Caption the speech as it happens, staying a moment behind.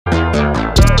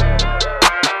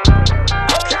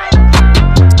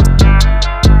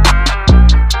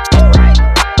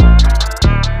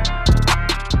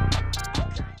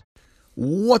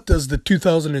What does the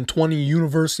 2020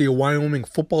 University of Wyoming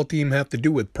football team have to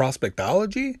do with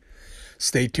prospectology?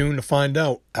 Stay tuned to find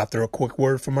out after a quick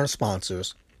word from our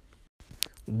sponsors.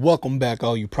 Welcome back,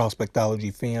 all you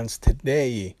prospectology fans.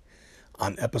 Today,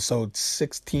 on episode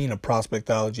 16 of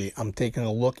Prospectology, I'm taking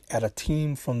a look at a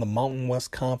team from the Mountain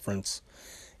West Conference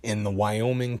in the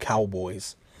Wyoming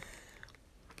Cowboys.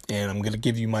 And I'm going to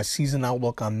give you my season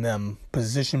outlook on them,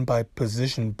 position by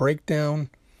position breakdown,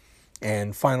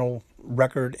 and final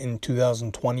record in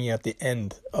 2020 at the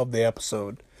end of the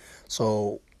episode.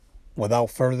 So, without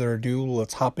further ado,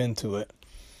 let's hop into it.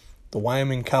 The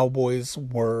Wyoming Cowboys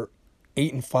were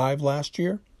 8-5 last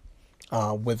year,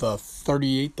 with a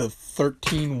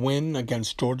 38-13 win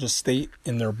against Georgia State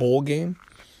in their bowl game.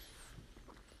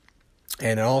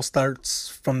 And it all starts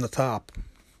from the top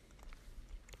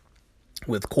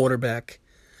with quarterback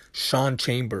Sean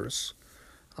Chambers,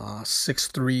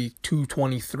 6'3",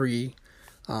 223.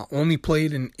 Only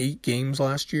played in 8 games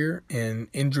last year, and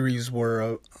injuries were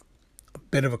a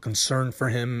bit of a concern for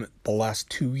him the last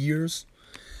 2 years.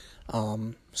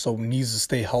 So needs to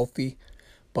stay healthy.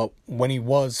 But when he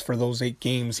was, for those 8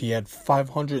 games, he had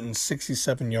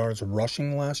 567 yards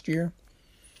rushing last year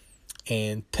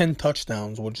and 10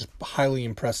 touchdowns, which is highly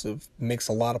impressive. Makes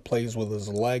a lot of plays with his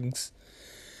legs.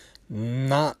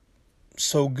 Not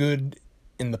so good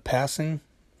in the passing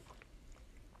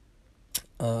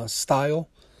style.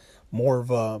 More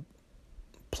of a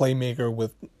playmaker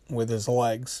with his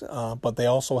legs. But they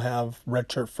also have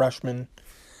redshirt freshman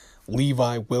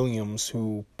Levi Williams,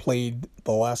 who played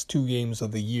the last 2 games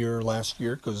of the year last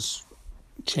year because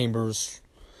Chambers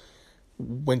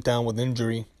went down with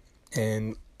injury.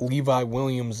 And Levi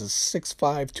Williams is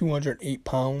 6'5", 208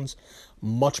 pounds,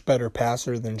 much better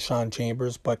passer than Sean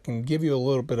Chambers, but can give you a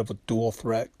little bit of a dual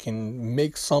threat, can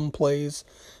make some plays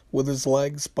with his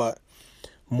legs, but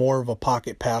more of a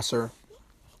pocket passer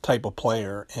type of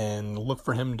player, and look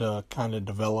for him to kind of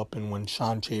develop, and when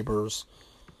Sean Chambers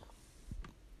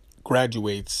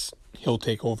graduates, he'll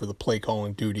take over the play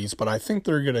calling duties. But I think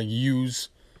they're going to use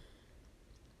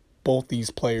both these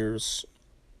players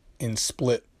in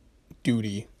split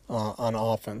duty on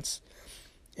offense,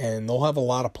 and they'll have a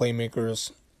lot of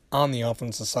playmakers on the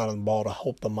offensive side of the ball to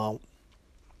help them out.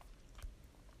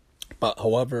 But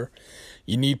however,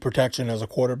 you need protection as a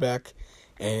quarterback,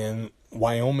 and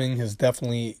Wyoming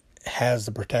definitely has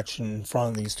the protection in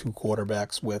front of these 2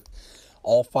 quarterbacks, with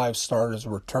all 5 starters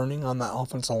returning on that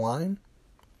offensive line.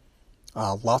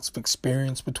 Lots of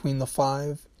experience between the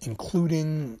 5,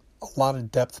 including a lot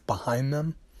of depth behind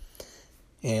them.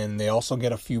 And they also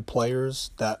get a few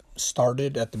players that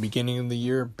started at the beginning of the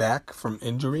year back from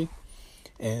injury.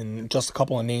 And just a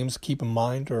couple of names to keep in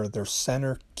mind are their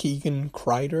center, Keegan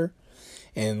Kreider,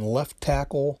 and left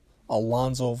tackle,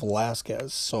 Alonzo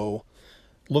Velasquez. So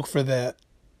look for that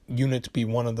unit to be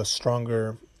one of the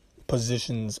stronger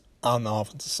positions on the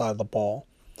offensive side of the ball.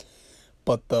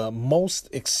 But the most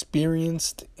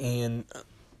experienced and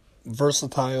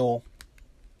versatile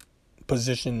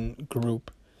position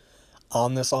group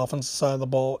on this offensive side of the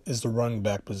ball is the running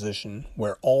back position,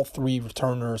 where all 3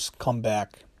 returners come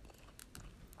back.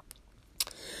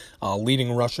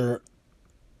 Leading rusher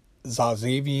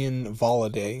Zazavian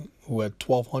Valladay, who had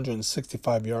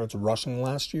 1,265 yards rushing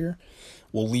last year,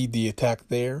 will lead the attack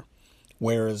there.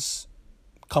 Whereas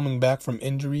coming back from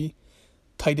injury,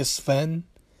 Titus Sven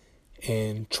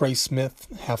and Trey Smith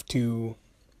have to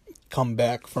come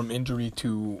back from injury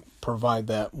to provide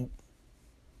that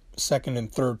second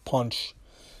and third punch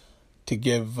to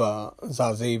give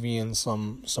Zazavian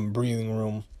some breathing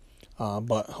room.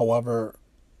 But however,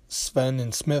 Sven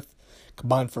and Smith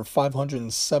combined for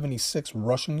 576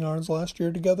 rushing yards last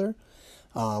year together,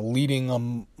 leading a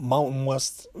Mountain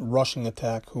West rushing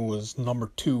attack who was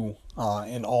number 2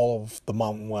 in all of the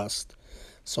Mountain West.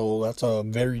 So that's a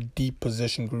very deep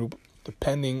position group,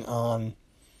 depending on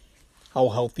how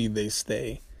healthy they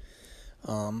stay.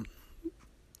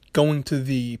 Going to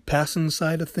the passing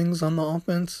side of things on the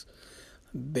offense,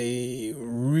 they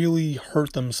really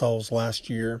hurt themselves last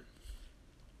year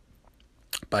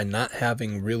by not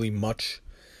having really much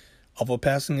of a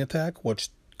passing attack, which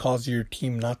caused your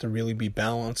team not to really be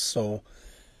balanced. So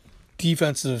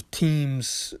defensive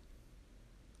teams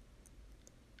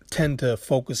tend to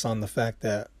focus on the fact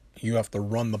that you have to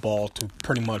run the ball to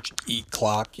pretty much eat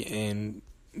clock and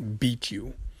beat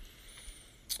you.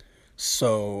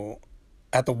 So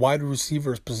at the wide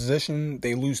receivers position,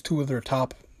 they lose 2 of their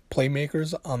top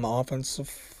playmakers on the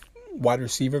offensive wide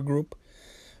receiver group.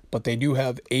 But they do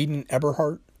have Aiden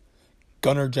Eberhardt,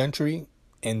 Gunnar Gentry,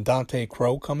 and Dante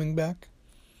Crow coming back.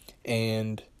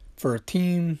 And for a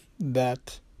team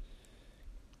that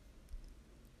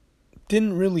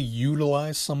didn't really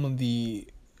utilize some of the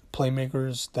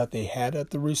playmakers that they had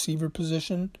at the receiver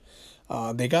position.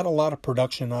 They got a lot of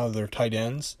production out of their tight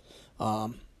ends.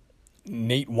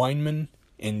 Nate Weinman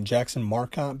and Jackson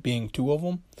Marcotte being two of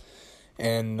them.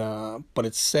 And but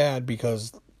it's sad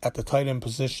because at the tight end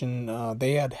position,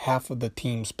 they had half of the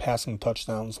team's passing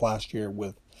touchdowns last year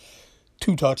with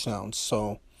 2 touchdowns.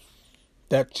 So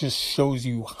that just shows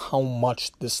you how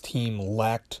much this team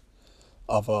lacked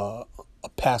of a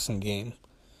passing game.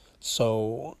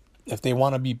 So if they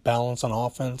want to be balanced on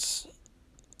offense,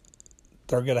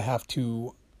 they're going to have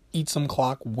to eat some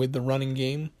clock with the running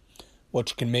game,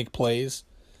 which can make plays,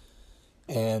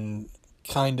 and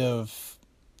kind of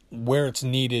where it's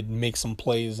needed, make some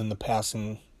plays in the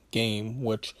passing game,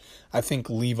 which I think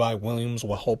Levi Williams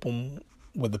will help them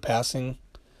with the passing.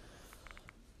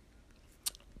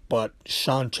 But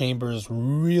Sean Chambers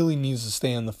really needs to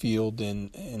stay on the field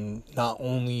and not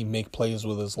only make plays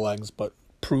with his legs, but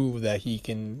prove that he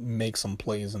can make some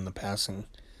plays in the passing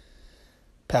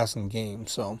game.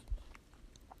 So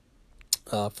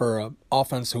for an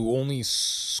offense who only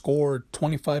scored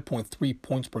 25.3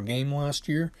 points per game last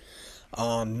year,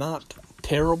 not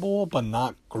terrible, but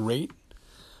not great.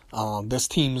 This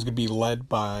team is going to be led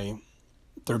by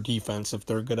their defense if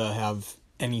they're going to have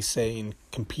any say in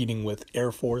competing with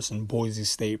Air Force and Boise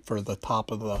State for the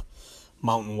top of the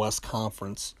Mountain West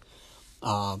Conference.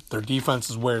 Their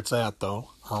defense is where it's at, though.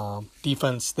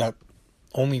 Defense that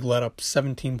only let up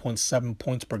 17.7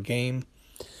 points per game,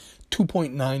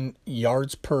 2.9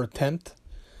 yards per attempt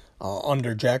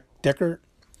under Jack Dickert.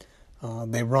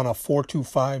 They run a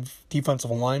 4-2-5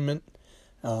 defensive alignment,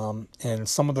 and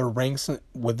some of their ranks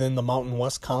within the Mountain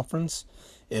West Conference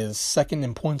is second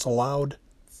in points allowed,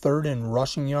 third in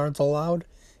rushing yards allowed,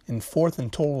 and fourth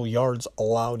in total yards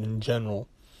allowed in general.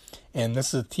 And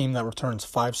this is a team that returns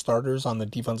 5 starters on the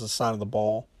defensive side of the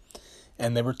ball.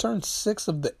 And they returned 6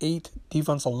 of the 8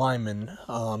 defensive linemen,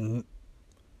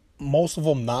 most of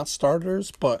them not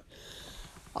starters, but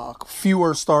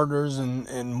fewer starters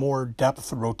and more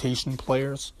depth rotation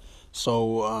players.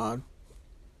 So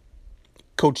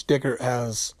Coach Dickert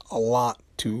has a lot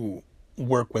to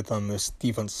work with on this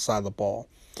defensive side of the ball.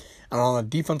 And on the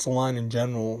defensive line in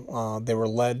general, they were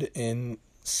led in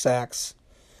sacks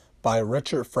by a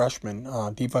redshirt freshman,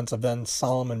 defensive end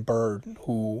Solomon Byrd,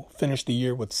 who finished the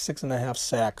year with 6.5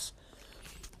 sacks,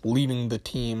 leading the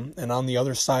team. And on the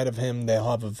other side of him,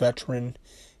 they'll have a veteran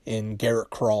in Garrett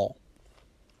Krall.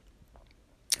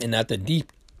 And at the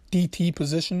DT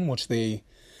position, which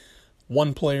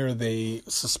one player they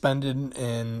suspended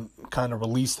and kind of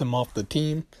released him off the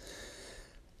team.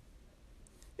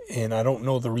 And I don't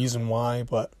know the reason why,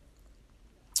 but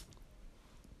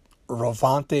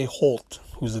Ravante Holt,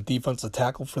 who's a defensive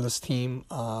tackle for this team,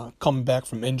 coming back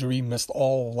from injury, missed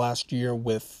all last year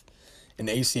with an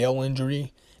ACL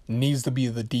injury, needs to be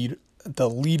the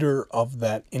leader of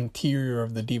that interior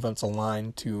of the defensive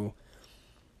line to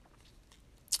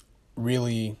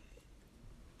really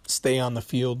stay on the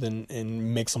field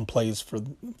and make some plays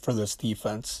for this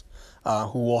defense,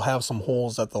 who will have some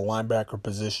holes at the linebacker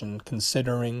position,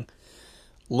 considering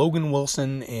Logan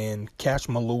Wilson and Cash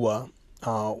Malua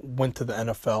went to the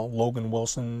NFL. Logan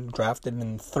Wilson drafted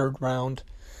in the 3rd round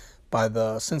by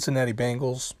the Cincinnati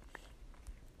Bengals.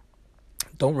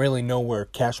 Don't really know where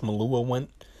Cash Malua went.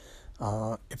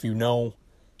 If you know,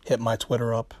 hit my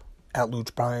Twitter up,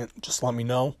 @Luch Bryant. Just let me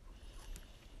know.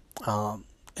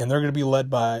 And they're going to be led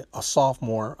by a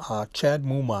sophomore, Chad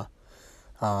Muma.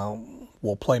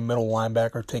 Will play middle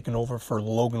linebacker, taking over for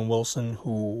Logan Wilson,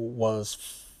 who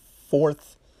was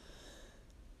 4th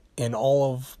in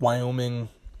all of Wyoming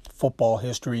football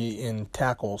history in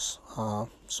tackles.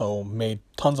 So made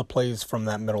tons of plays from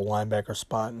that middle linebacker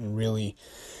spot and really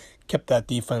kept that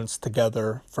defense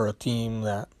together for a team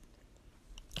that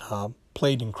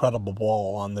played incredible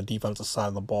ball on the defensive side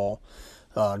of the ball.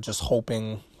 Just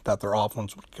hoping that their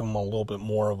offense would give them a little bit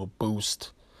more of a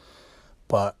boost.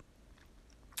 But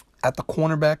at the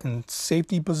cornerback and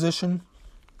safety position,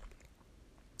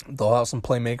 they'll have some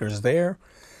playmakers there.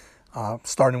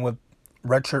 Starting with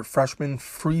redshirt freshman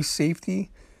free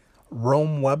safety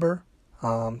Rome Weber.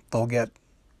 They'll get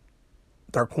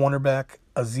their cornerback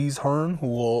Aziz Hearn, who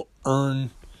will earn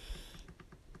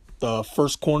the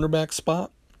first cornerback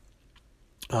spot.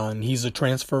 And he's a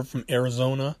transfer from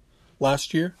Arizona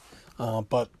last year,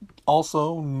 but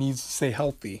also needs to stay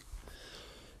healthy.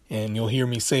 And you'll hear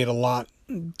me say it a lot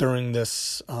during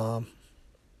this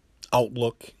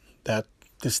outlook that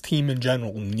this team in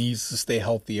general needs to stay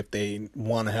healthy if they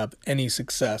want to have any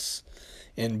success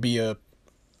and be a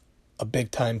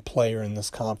big-time player in this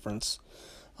conference.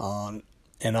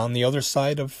 And on the other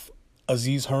side of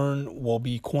Aziz Hearn will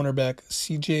be cornerback.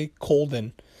 CJ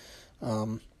Colden,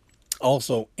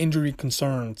 also injury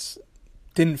concerns.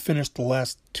 Didn't finish the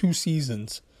last 2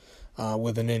 seasons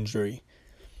with an injury.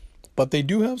 But they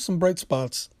do have some bright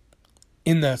spots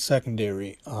in that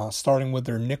secondary, starting with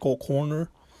their nickel corner.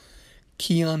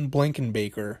 Keon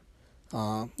Blankenbaker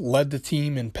led the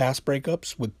team in pass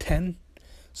breakups with 10,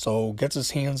 so gets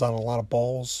his hands on a lot of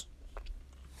balls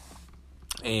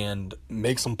and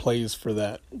makes some plays for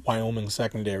that Wyoming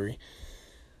secondary.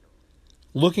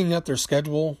 Looking at their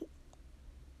schedule,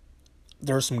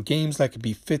 there are some games that could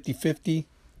be 50-50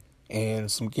 and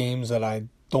some games that I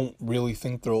don't really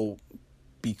think they'll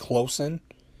be close in.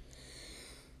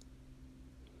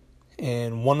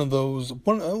 And one of those,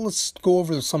 let's go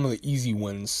over some of the easy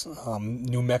wins.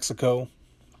 New Mexico,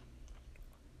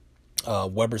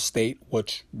 Weber State,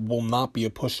 which will not be a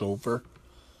pushover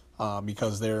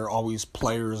because they're always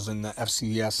players in the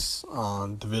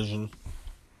FCS division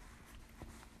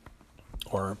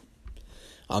or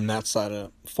on that side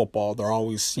of football. They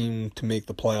always seem to make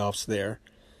the playoffs there.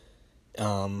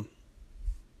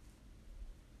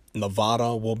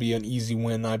 Nevada will be an easy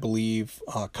win, I believe.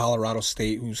 Colorado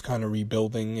State, who's kind of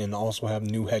rebuilding and also have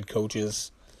new head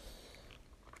coaches.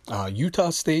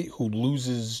 Utah State, who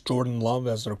loses Jordan Love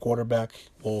as their quarterback,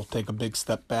 will take a big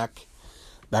step back.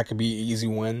 That could be an easy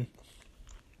win.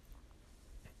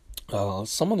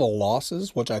 Some of the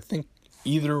losses, which I think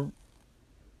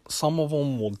some of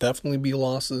them will definitely be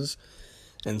losses,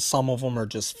 and some of them are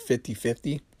just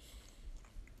 50-50.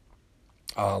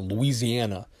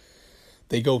 Louisiana.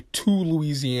 They go to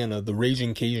Louisiana, the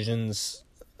Raging Cajuns,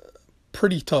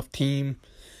 pretty tough team.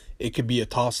 It could be a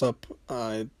toss-up.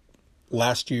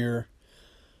 Last year,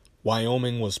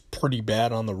 Wyoming was pretty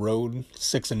bad on the road,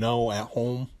 6-0 at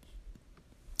home.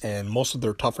 And most of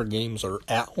their tougher games are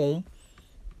at home.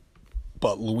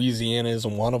 But Louisiana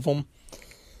isn't one of them.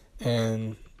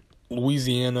 And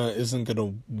Louisiana isn't going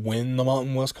to win the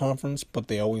Mountain West Conference, but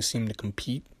they always seem to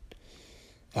compete.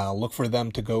 Look for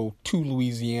them to go to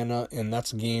Louisiana, and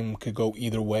that's a game could go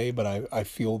either way, but I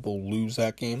feel they'll lose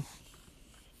that game.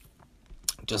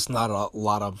 Just not a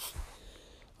lot of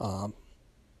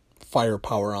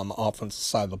firepower on the offensive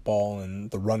side of the ball, and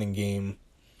the running game,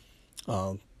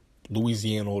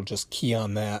 Louisiana will just key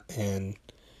on that and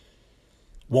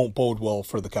won't bode well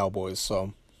for the Cowboys.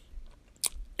 So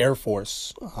Air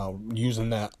Force, using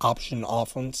that option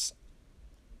offense,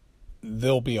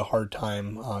 they'll be a hard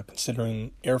time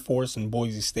considering Air Force and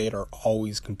Boise State are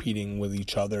always competing with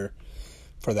each other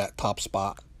for that top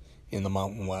spot in the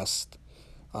Mountain West.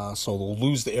 So they'll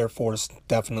lose the Air Force,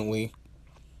 definitely.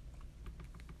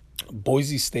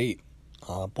 Boise State.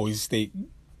 Boise State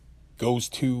goes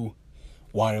to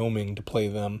Wyoming to play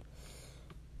them.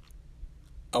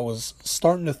 I was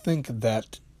starting to think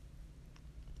that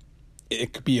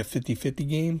it could be a 50-50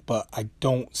 game, but I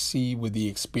don't see with the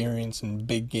experience and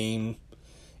big game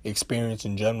experience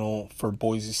in general for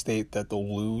Boise State that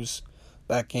they'll lose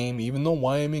that game, even though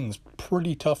Wyoming is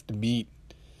pretty tough to beat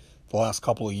the last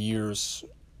couple of years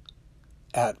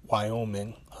at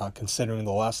Wyoming, considering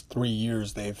the last 3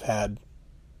 years they've had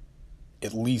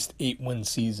at least 8-win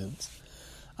seasons.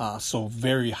 So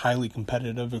very highly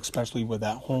competitive, especially with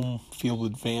that home field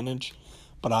advantage.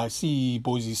 But I see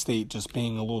Boise State just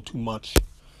being a little too much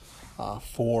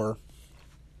for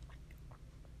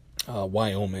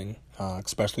Wyoming,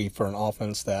 especially for an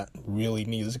offense that really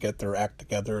needs to get their act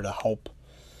together to help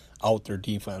out their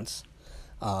defense.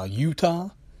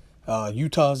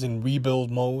 Utah's in rebuild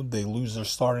mode. They lose their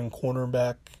starting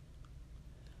cornerback.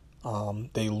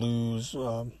 They lose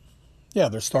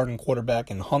their starting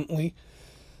quarterback in Huntley.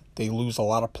 They lose a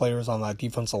lot of players on that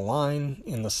defensive line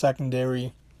in the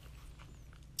secondary.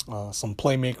 Some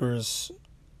playmakers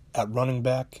at running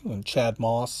back, and Chad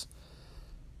Moss.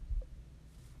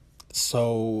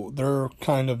 So they're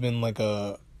kind of in like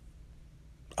I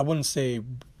wouldn't say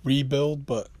rebuild,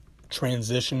 but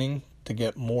transitioning to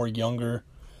get more younger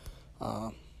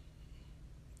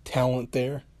talent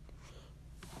there.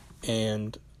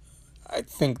 And I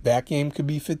think that game could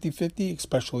be 50-50,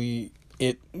 especially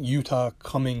Utah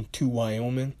coming to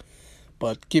Wyoming.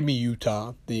 But give me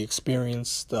Utah. The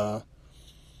experienced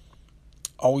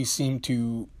always seem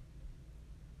to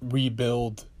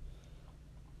rebuild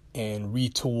and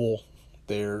retool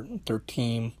their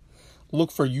team.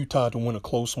 Look for Utah to win a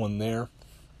close one there.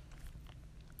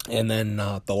 And then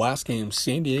the last game,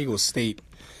 San Diego State.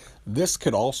 This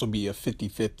could also be a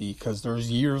 50-50 because there's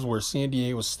years where San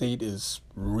Diego State is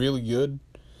really good,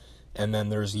 and then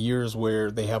there's years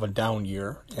where they have a down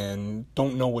year and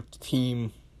don't know what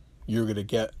team you're going to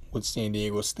get with San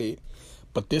Diego State.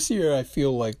 But this year I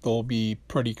feel like they'll be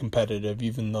pretty competitive,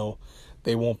 even though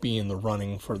they won't be in the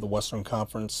running for the Western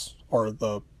Conference or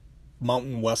the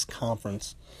Mountain West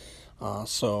Conference.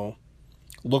 So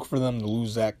look for them to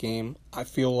lose that game. I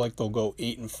feel like they'll go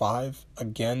 8-5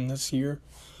 again this year.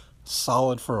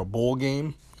 Solid for a bowl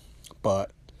game,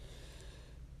 but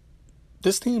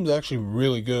this team's actually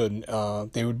really good.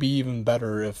 They would be even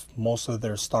better if most of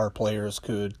their star players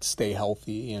could stay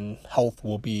healthy, and health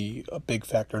will be a big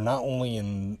factor, not only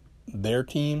in their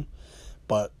team,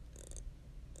 but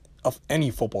of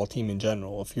any football team in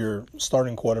general. If your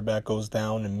starting quarterback goes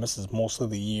down and misses most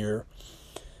of the year,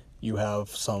 you have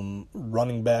some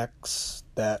running backs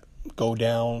that go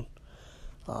down.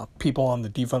 People on the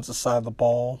defensive side of the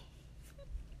ball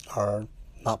are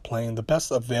not playing. The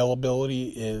best availability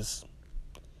is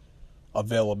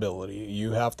availability.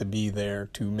 You have to be there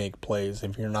to make plays.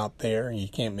 If you're not there, you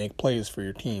can't make plays for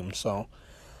your team. So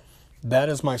that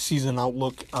is my season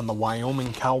outlook on the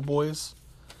Wyoming Cowboys.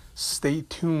 Stay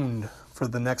tuned for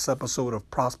the next episode of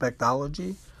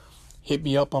Prospectology. Hit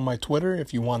me up on my Twitter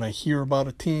if you want to hear about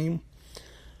a team,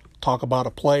 talk about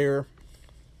a player,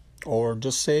 or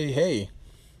just say hey.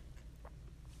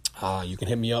 You can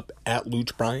hit me up at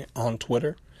Luch Bryant on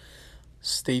Twitter.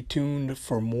 Stay tuned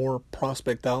for more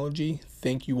Prospectology.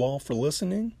 Thank you all for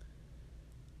listening.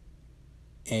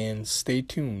 And stay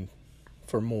tuned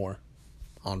for more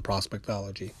on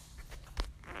Prospectology.